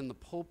as I'm in the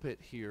pulpit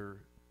here,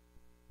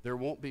 there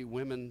won't be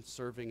women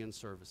serving in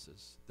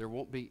services. There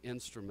won't be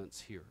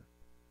instruments here.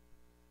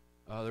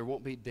 There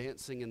won't be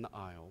dancing in the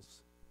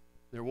aisles.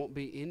 There won't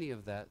be any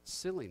of that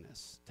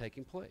silliness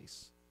taking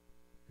place,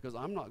 because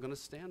I'm not going to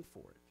stand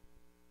for it.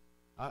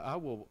 I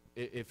will,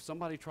 if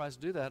somebody tries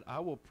to do that, I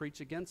will preach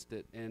against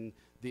it, and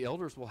the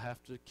elders will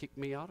have to kick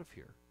me out of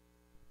here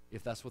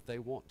if that's what they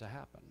want to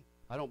happen.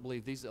 I don't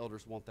believe these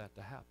elders want that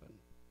to happen.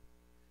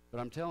 But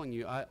I'm telling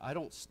you, I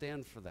don't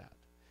stand for that.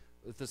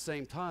 At the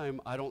same time,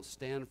 I don't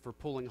stand for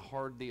pulling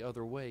hard the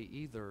other way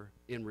either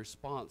in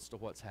response to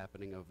what's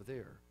happening over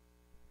there.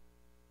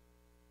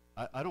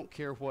 I don't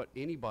care what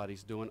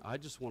anybody's doing. I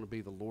just want to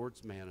be the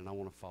Lord's man, and I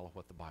want to follow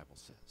what the Bible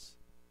says.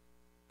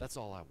 That's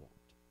all I want.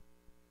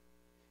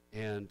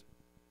 And,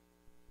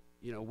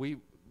 you know,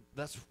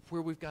 that's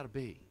where we've got to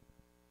be.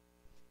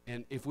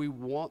 And if we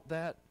want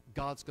that,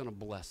 God's going to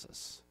bless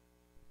us.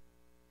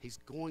 He's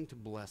going to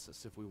bless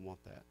us if we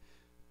want that.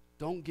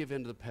 Don't give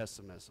in to the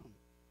pessimism.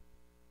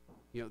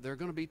 You know, there are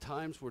going to be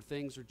times where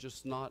things are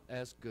just not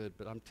as good,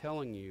 but I'm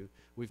telling you,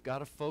 we've got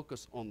to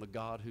focus on the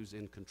God who's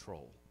in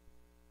control.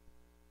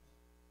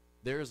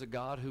 There is a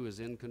God who is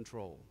in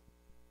control.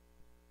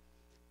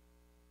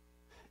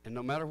 And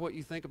no matter what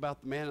you think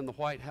about the man in the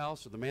White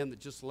House or the man that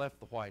just left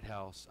the White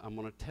House, I'm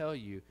going to tell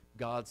you,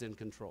 God's in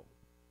control.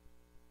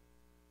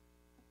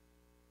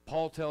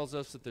 Paul tells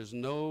us that there's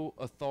no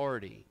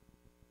authority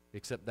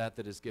except that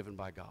is given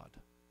by God.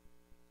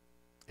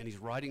 And he's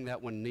writing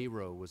that when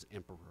Nero was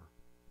emperor.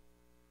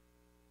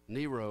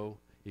 Nero,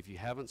 if you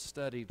haven't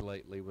studied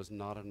lately, was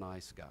not a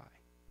nice guy.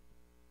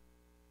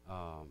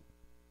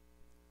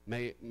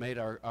 Made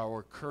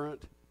our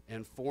current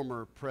and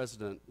former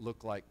president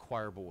look like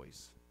choir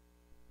boys.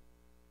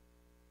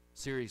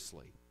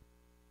 Seriously.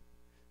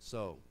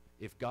 So,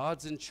 if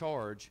God's in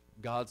charge,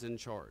 God's in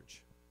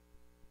charge.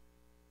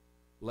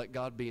 Let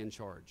God be in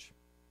charge.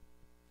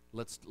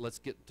 Let's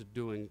get to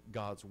doing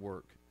God's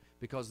work,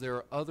 because there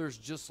are others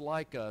just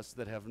like us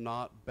that have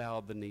not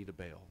bowed the knee to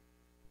Baal.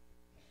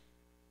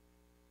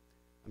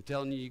 I'm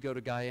telling you, you go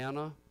to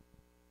Guyana,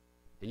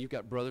 and you've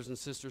got brothers and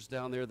sisters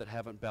down there that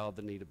haven't bowed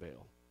the knee to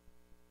Baal.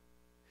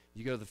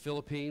 You go to the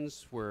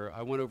Philippines, where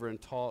I went over and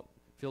taught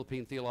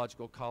Philippine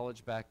Theological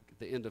College back at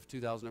the end of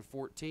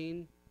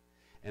 2014,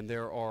 and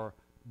there are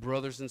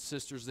brothers and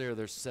sisters there,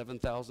 there's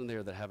 7,000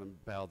 there that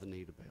haven't bowed the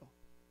knee to Baal.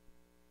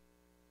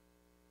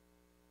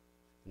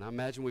 And I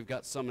imagine we've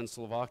got some in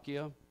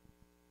Slovakia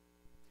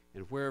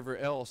and wherever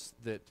else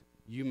that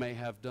you may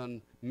have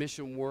done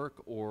mission work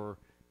or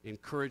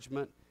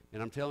encouragement.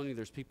 And I'm telling you,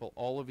 there's people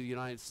all over the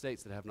United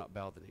States that have not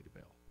bowed the knee to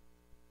Baal.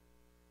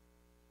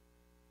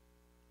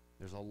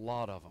 There's a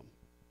lot of them.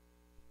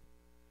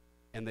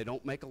 and they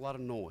don't make a lot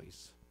of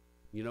noise.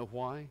 You know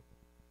why?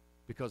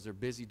 Because they're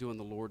busy doing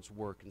the Lord's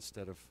work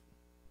instead of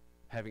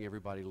having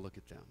everybody look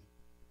at them,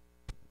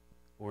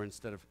 or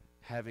instead of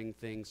having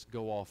things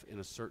go off in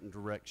a certain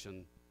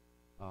direction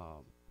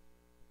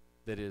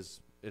that is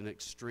an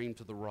extreme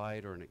to the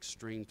right or an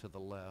extreme to the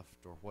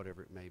left or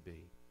whatever it may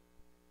be.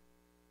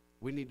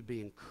 We need to be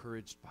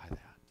encouraged by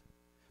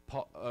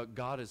that.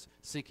 God is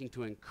seeking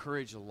to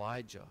encourage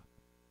Elijah.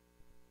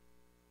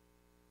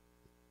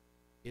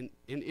 In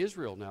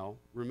Israel now,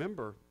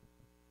 remember,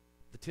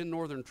 the 10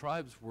 northern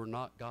tribes were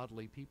not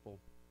godly people.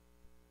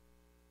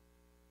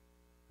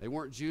 They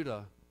weren't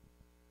Judah.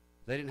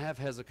 They didn't have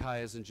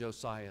Hezekiahs and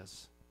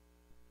Josiahs.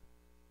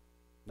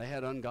 They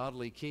had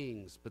ungodly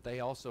kings, but they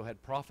also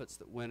had prophets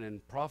that went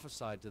and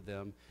prophesied to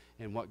them.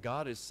 And what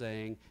God is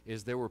saying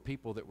is there were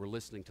people that were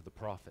listening to the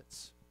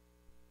prophets.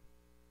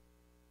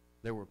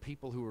 There were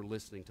people who were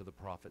listening to the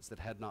prophets that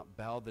had not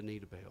bowed the knee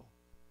to Baal,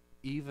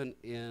 even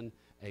in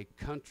a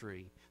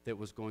country that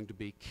was going to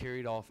be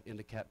carried off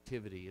into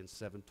captivity in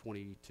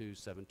 722,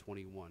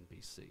 721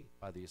 BC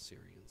by the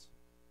Assyrians.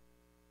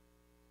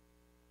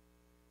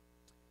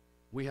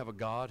 We have a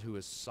God who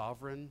is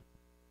sovereign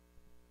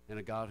and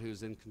a God who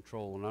is in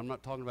control. And I'm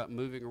not talking about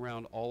moving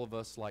around all of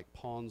us like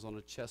pawns on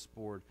a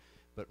chessboard,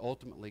 but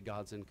ultimately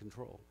God's in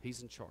control.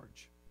 He's in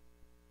charge.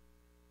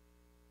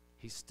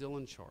 He's still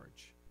in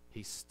charge.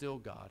 He's still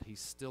God. He's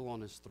still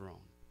on his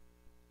throne.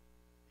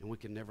 And we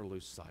can never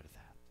lose sight of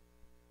that.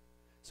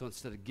 So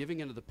instead of giving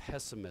into the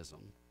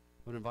pessimism,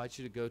 I would invite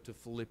you to go to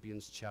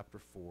Philippians chapter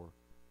 4.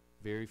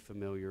 Very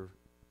familiar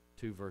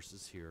 2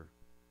 verses here.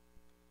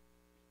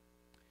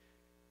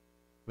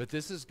 But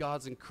this is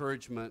God's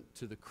encouragement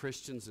to the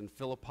Christians in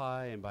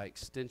Philippi and by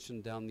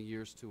extension down the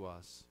years to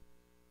us.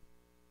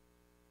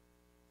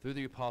 Through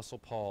the Apostle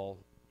Paul,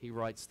 he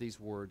writes these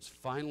words,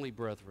 "Finally,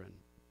 brethren,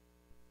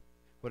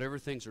 whatever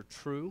things are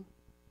true,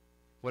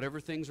 whatever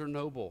things are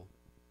noble,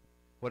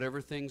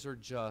 whatever things are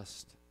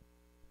just,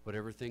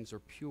 whatever things are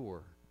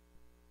pure,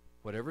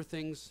 whatever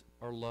things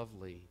are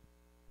lovely,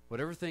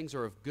 whatever things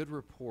are of good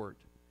report,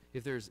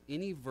 if there's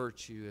any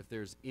virtue, if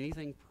there's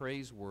anything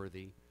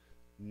praiseworthy,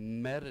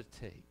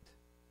 meditate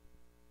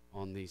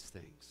on these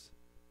things.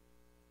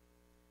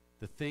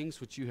 The things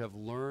which you have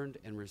learned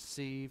and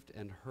received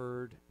and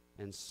heard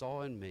and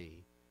saw in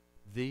me,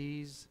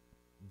 these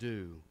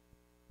do,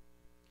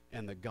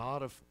 and the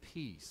God of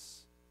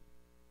peace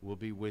will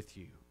be with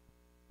you."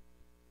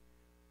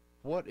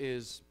 What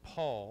is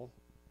Paul,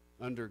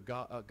 under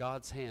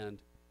God's hand,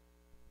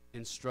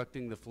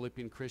 instructing the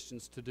Philippian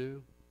Christians to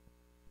do?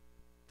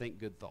 Think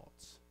good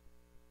thoughts.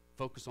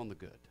 Focus on the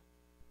good.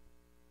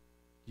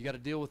 You got to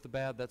deal with the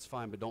bad, that's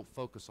fine, but don't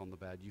focus on the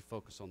bad. You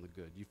focus on the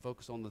good. You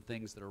focus on the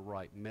things that are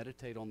right.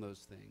 Meditate on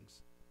those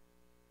things.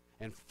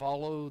 And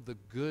follow the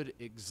good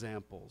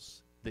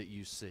examples that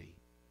you see.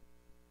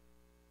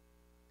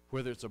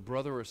 Whether it's a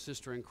brother or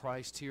sister in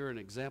Christ here, an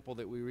example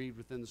that we read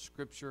within the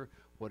Scripture,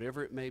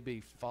 whatever it may be,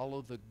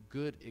 follow the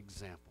good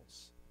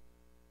examples.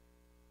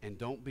 And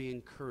don't be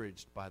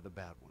encouraged by the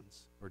bad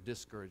ones or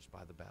discouraged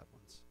by the bad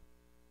ones.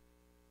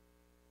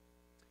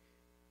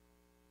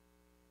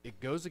 It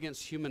goes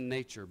against human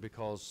nature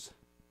because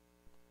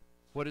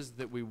what is it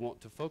that we want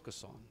to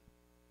focus on?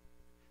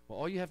 Well,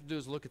 all you have to do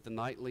is look at the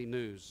nightly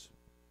news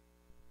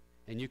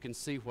and you can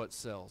see what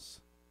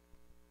sells.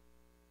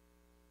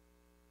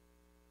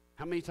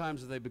 How many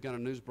times have they begun a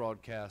news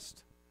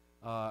broadcast?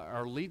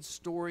 Our lead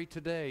story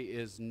today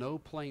is no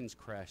planes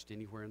crashed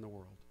anywhere in the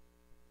world.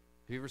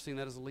 Have you ever seen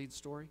that as a lead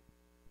story?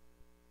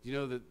 Do you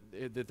know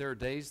that there are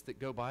days that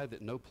go by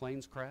that no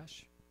planes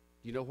crash?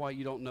 You know why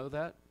you don't know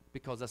that?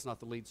 Because that's not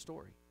the lead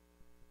story.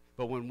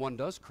 But when one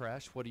does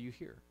crash, what do you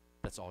hear?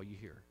 That's all you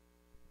hear.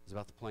 It's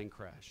about the plane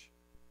crash.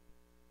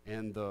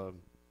 And the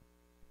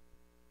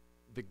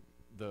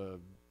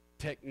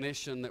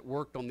technician that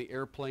worked on the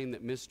airplane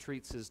that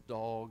mistreats his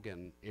dog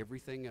and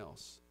everything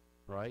else,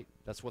 right?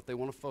 That's what they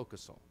want to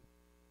focus on.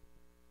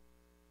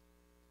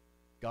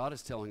 God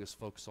is telling us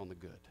focus on the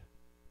good.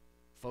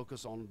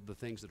 Focus on the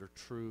things that are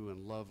true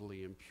and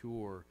lovely and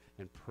pure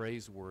and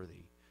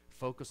praiseworthy.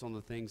 Focus on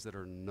the things that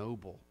are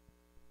noble.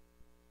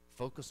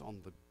 Focus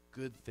on the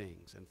good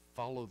things and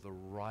follow the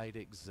right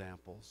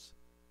examples.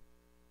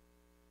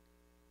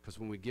 Because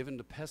when we give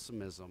into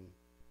pessimism,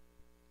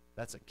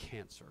 that's a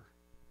cancer.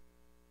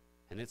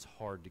 And it's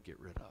hard to get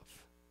rid of.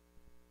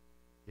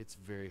 It's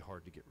very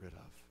hard to get rid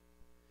of.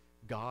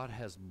 God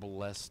has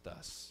blessed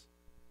us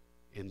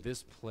in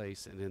this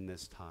place and in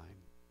this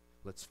time.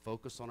 Let's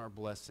focus on our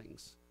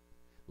blessings.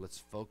 Let's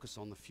focus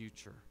on the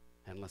future.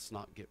 And let's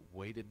not get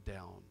weighted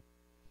down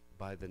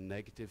by the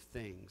negative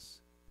things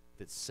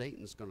that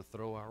Satan's going to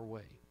throw our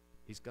way.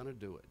 He's going to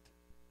do it.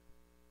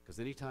 Because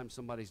anytime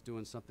somebody's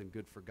doing something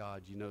good for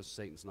God, you know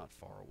Satan's not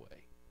far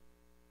away.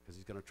 Because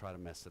he's going to try to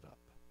mess it up.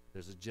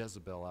 There's a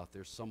Jezebel out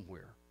there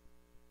somewhere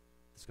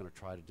that's going to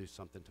try to do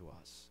something to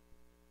us.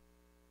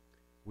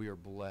 We are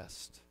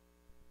blessed.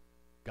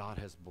 God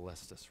has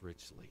blessed us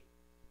richly.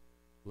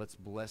 Let's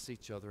bless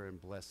each other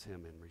and bless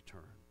him in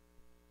return.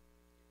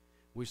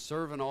 We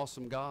serve an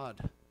awesome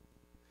God,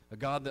 a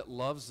God that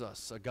loves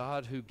us, a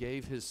God who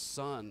gave his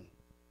Son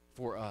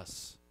for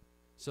us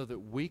so that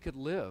we could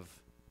live.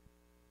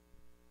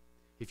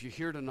 If you're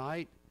here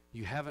tonight,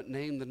 you haven't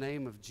named the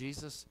name of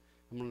Jesus,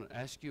 I'm going to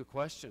ask you a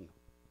question.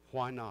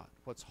 Why not?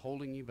 What's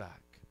holding you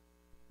back?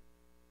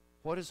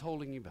 What is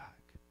holding you back?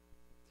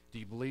 Do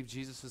you believe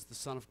Jesus is the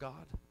Son of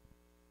God?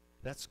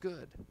 That's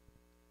good,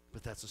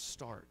 but that's a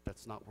start.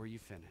 That's not where you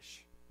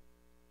finish.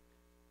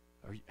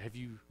 Have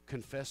you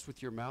confessed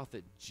with your mouth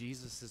that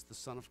Jesus is the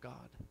Son of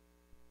God?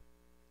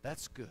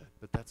 That's good,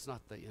 but that's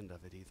not the end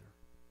of it either.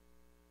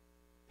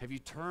 Have you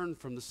turned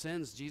from the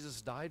sins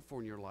Jesus died for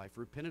in your life,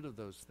 repented of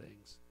those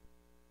things?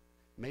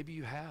 Maybe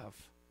you have,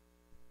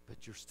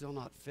 but you're still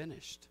not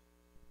finished.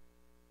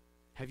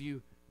 Have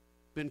you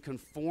been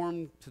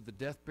conformed to the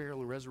death, burial,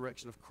 and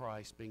resurrection of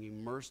Christ, being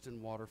immersed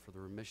in water for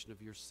the remission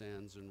of your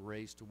sins and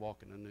raised to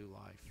walk in a new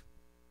life?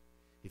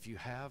 If you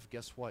have,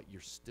 guess what?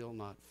 You're still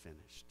not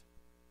finished.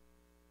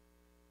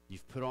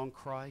 You've put on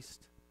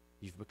Christ.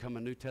 You've become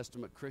a New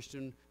Testament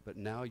Christian, but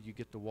now you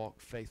get to walk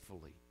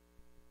faithfully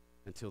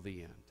until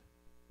the end.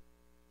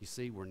 You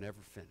see, we're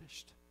never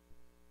finished.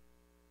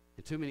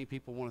 And too many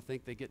people want to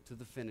think they get to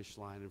the finish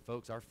line. And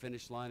folks, our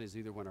finish line is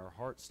either when our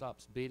heart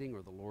stops beating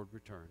or the Lord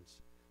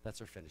returns.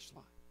 That's our finish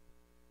line.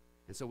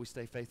 And so we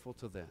stay faithful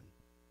till then,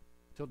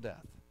 till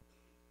death.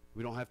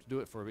 We don't have to do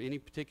it for any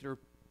particular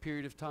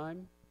period of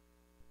time,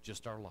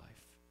 just our life.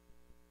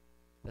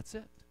 That's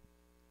it.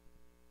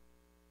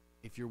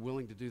 If you're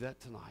willing to do that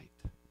tonight,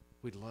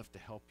 we'd love to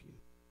help you.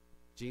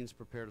 Jean's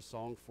prepared a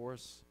song for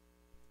us,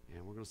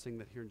 and we're going to sing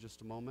that here in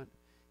just a moment.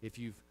 If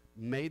you've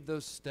made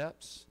those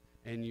steps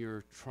and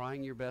you're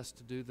trying your best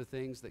to do the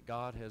things that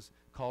God has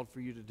called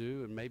for you to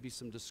do, and maybe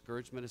some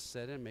discouragement has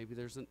set in, maybe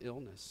there's an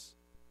illness,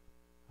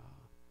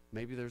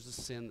 maybe there's a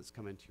sin that's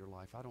come into your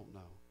life, I don't know.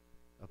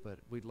 But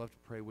we'd love to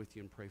pray with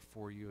you and pray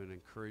for you and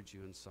encourage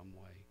you in some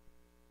way.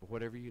 But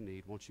whatever you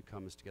need, won't you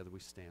come as together we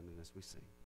stand and as we sing.